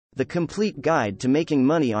The complete guide to making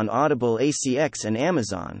money on Audible, ACX and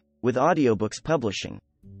Amazon, with audiobooks publishing.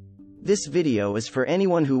 This video is for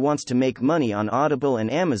anyone who wants to make money on Audible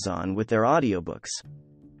and Amazon with their audiobooks.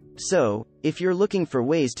 So, if you're looking for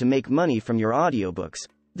ways to make money from your audiobooks,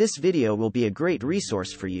 this video will be a great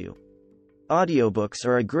resource for you. Audiobooks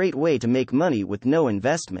are a great way to make money with no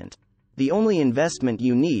investment. The only investment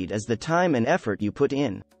you need is the time and effort you put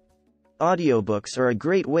in. Audiobooks are a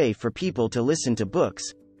great way for people to listen to books,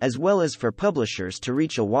 as well as for publishers to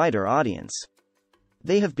reach a wider audience.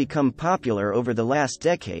 They have become popular over the last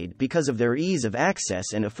decade because of their ease of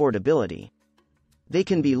access and affordability. They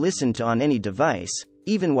can be listened to on any device,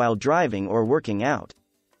 even while driving or working out.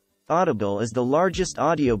 Audible is the largest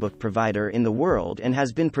audiobook provider in the world and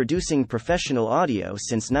has been producing professional audio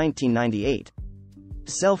since 1998.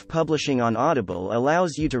 Self-publishing on Audible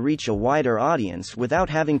allows you to reach a wider audience without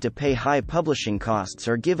having to pay high publishing costs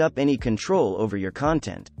or give up any control over your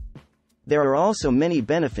content. There are also many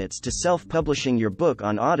benefits to self-publishing your book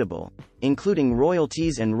on Audible, including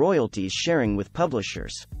royalties and royalties sharing with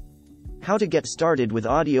publishers. How to get started with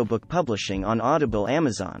audiobook publishing on Audible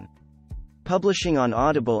Amazon. Publishing on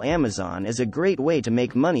Audible Amazon is a great way to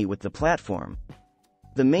make money with the platform.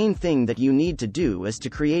 The main thing that you need to do is to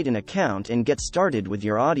create an account and get started with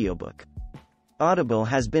your audiobook. Audible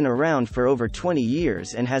has been around for over 20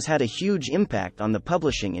 years and has had a huge impact on the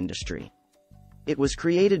publishing industry. It was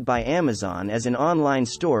created by Amazon as an online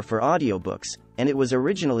store for audiobooks, and it was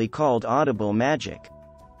originally called Audible Magic.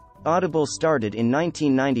 Audible started in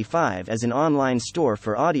 1995 as an online store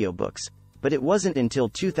for audiobooks, but it wasn't until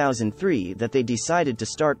 2003 that they decided to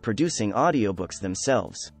start producing audiobooks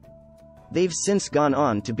themselves. They've since gone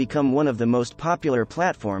on to become one of the most popular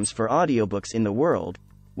platforms for audiobooks in the world,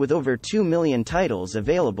 with over 2 million titles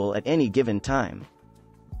available at any given time.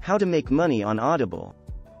 How to make money on Audible.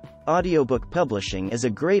 Audiobook publishing is a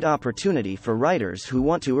great opportunity for writers who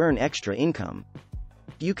want to earn extra income.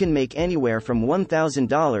 You can make anywhere from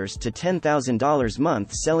 $1,000 to $10,000 a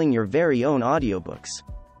month selling your very own audiobooks.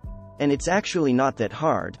 And it's actually not that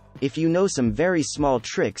hard, if you know some very small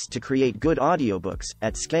tricks to create good audiobooks,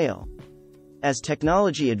 at scale. As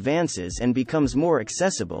technology advances and becomes more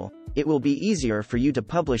accessible, it will be easier for you to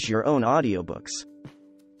publish your own audiobooks.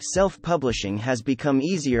 Self-publishing has become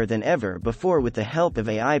easier than ever before with the help of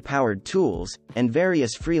AI-powered tools, and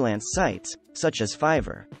various freelance sites, such as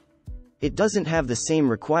Fiverr. It doesn't have the same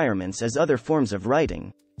requirements as other forms of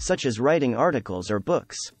writing, such as writing articles or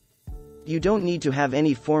books. You don't need to have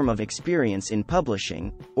any form of experience in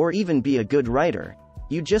publishing, or even be a good writer.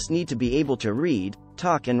 You just need to be able to read,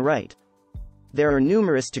 talk and write. There are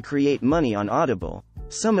numerous to create money on Audible,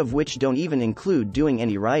 some of which don't even include doing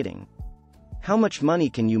any writing. How much money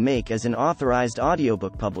can you make as an authorized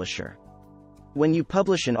audiobook publisher? When you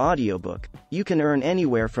publish an audiobook, you can earn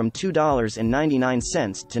anywhere from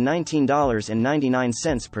 $2.99 to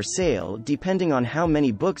 $19.99 per sale depending on how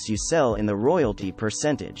many books you sell in the royalty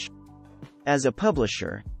percentage. As a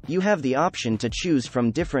publisher, you have the option to choose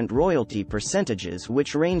from different royalty percentages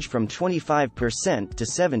which range from 25% to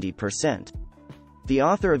 70%. The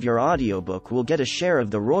author of your audiobook will get a share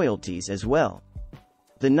of the royalties as well.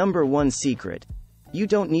 The number one secret: you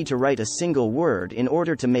don't need to write a single word in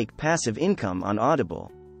order to make passive income on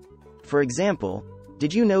Audible. For example,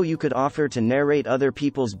 did you know you could offer to narrate other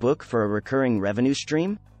people's book for a recurring revenue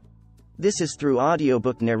stream? This is through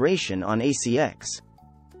audiobook narration on ACX.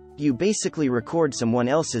 You basically record someone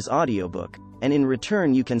else's audiobook, and in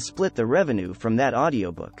return you can split the revenue from that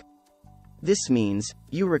audiobook. This means,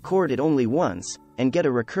 you record it only once, and get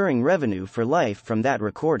a recurring revenue for life from that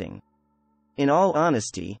recording. In all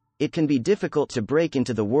honesty, it can be difficult to break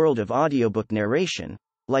into the world of audiobook narration,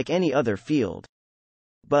 like any other field.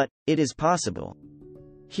 But, it is possible.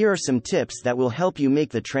 Here are some tips that will help you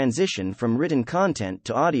make the transition from written content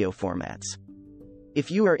to audio formats.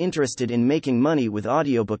 If you are interested in making money with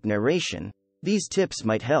audiobook narration, these tips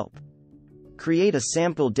might help. Create a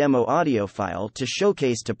sample demo audio file to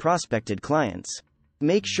showcase to prospected clients.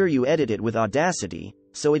 Make sure you edit it with Audacity,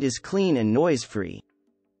 so it is clean and noise-free.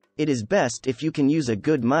 It is best if you can use a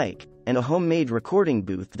good mic, and a homemade recording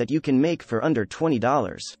booth that you can make for under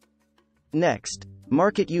 $20. Next,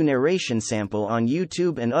 market your narration sample on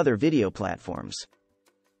YouTube and other video platforms.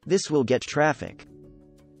 This will get traffic.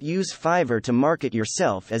 Use Fiverr to market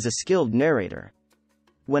yourself as a skilled narrator.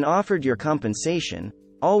 When offered your compensation,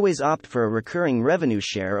 always opt for a recurring revenue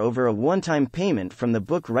share over a one-time payment from the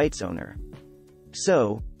book rights owner.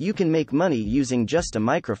 So, you can make money using just a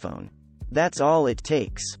microphone. That's all it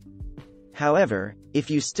takes. However, if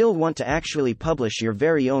you still want to actually publish your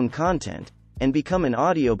very own content, and become an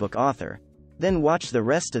audiobook author, Then watch the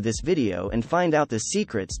rest of this video and find out the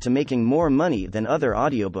secrets to making more money than other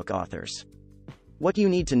audiobook authors. What you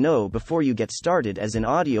need to know before you get started as an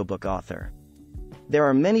audiobook author. There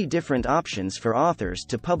are many different options for authors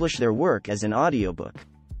to publish their work as an audiobook.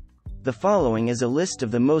 The following is a list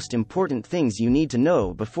of the most important things you need to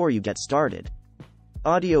know before you get started.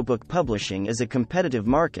 Audiobook publishing is a competitive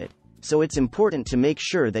market, so it's important to make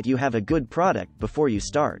sure that you have a good product before you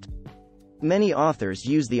start. Many authors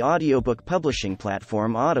use the audiobook publishing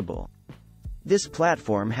platform Audible. This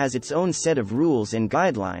platform has its own set of rules and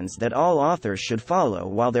guidelines that all authors should follow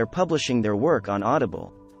while they're publishing their work on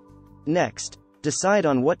Audible. Next, decide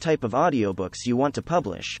on what type of audiobooks you want to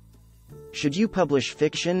publish. Should you publish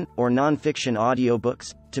fiction or non-fiction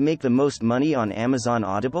audiobooks to make the most money on Amazon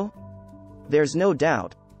Audible? There's no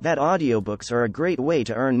doubt that audiobooks are a great way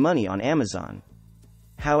to earn money on Amazon.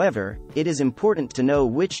 However, it is important to know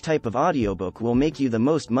which type of audiobook will make you the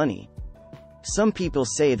most money. Some people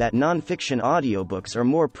say that non-fiction audiobooks are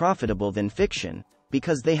more profitable than fiction,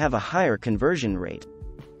 because they have a higher conversion rate.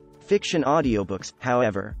 Fiction audiobooks,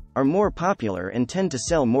 however, are more popular and tend to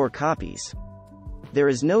sell more copies. There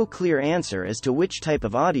is no clear answer as to which type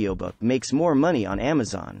of audiobook makes more money on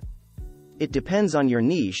Amazon. It depends on your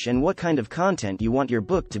niche and what kind of content you want your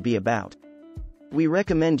book to be about. We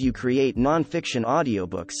recommend you create non-fiction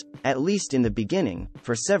audiobooks, at least in the beginning,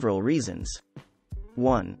 for several reasons.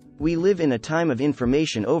 1. We live in a time of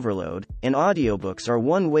information overload, and audiobooks are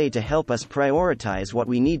one way to help us prioritize what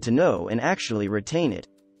we need to know and actually retain it.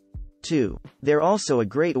 2. They're also a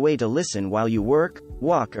great way to listen while you work,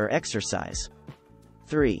 walk, or exercise.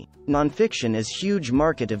 3. Nonfiction is a huge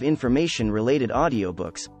market of information-related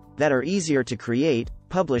audiobooks that are easier to create,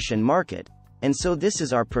 publish, and market, and so this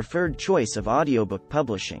is our preferred choice of audiobook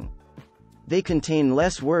publishing. They contain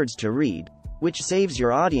less words to read, which saves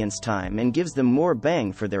your audience time and gives them more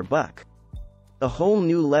bang for their buck. A whole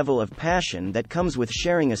new level of passion that comes with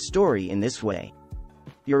sharing a story in this way.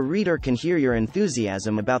 Your reader can hear your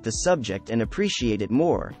enthusiasm about the subject and appreciate it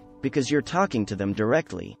more, because you're talking to them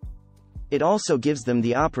directly. It also gives them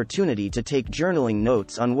the opportunity to take journaling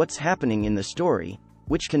notes on what's happening in the story,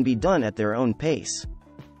 which can be done at their own pace.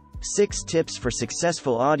 6 tips for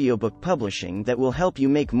successful audiobook publishing that will help you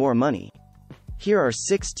make more money. Here are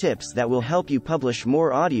 6 tips that will help you publish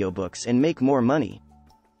more audiobooks and make more money.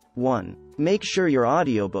 1. Make sure your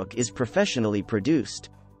audiobook is professionally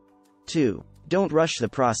produced. 2. Don't rush the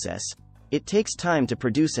process. It takes time to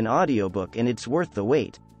produce an audiobook and it's worth the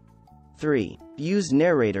wait. 3. Use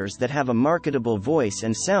narrators that have a marketable voice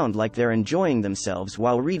and sound like they're enjoying themselves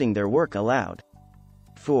while reading their work aloud.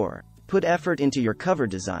 4. Put effort into your cover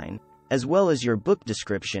design, as well as your book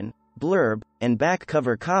description, blurb, and back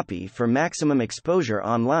cover copy for maximum exposure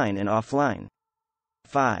online and offline.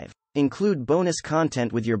 5. Include bonus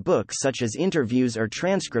content with your book such as interviews or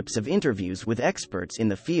transcripts of interviews with experts in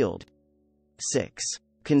the field. 6.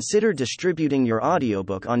 Consider distributing your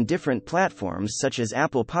audiobook on different platforms such as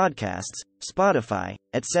Apple Podcasts, Spotify,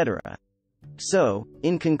 etc. So,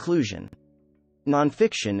 in conclusion,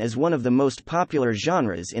 nonfiction is one of the most popular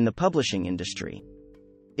genres in the publishing industry.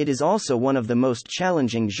 It is also one of the most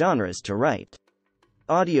challenging genres to write.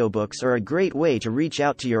 Audiobooks are a great way to reach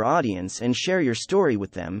out to your audience and share your story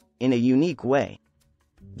with them, in a unique way.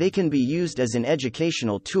 They can be used as an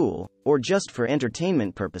educational tool, or just for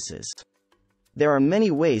entertainment purposes. There are many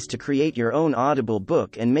ways to create your own Audible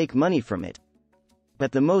book and make money from it.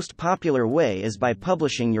 But the most popular way is by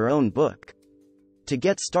publishing your own book. To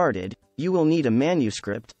get started, you will need a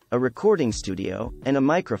manuscript, a recording studio, and a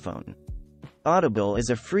microphone. Audible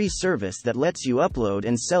is a free service that lets you upload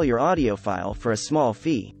and sell your audio file for a small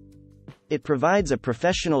fee. It provides a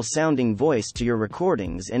professional-sounding voice to your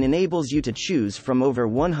recordings and enables you to choose from over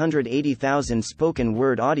 180,000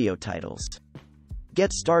 spoken-word audio titles.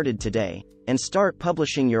 Get started today, and start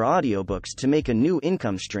publishing your audiobooks to make a new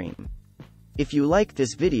income stream. If you like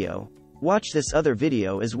this video, watch this other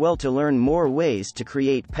video as well to learn more ways to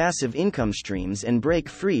create passive income streams and break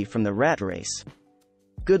free from the rat race.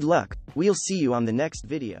 Good luck, we'll see you on the next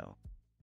video.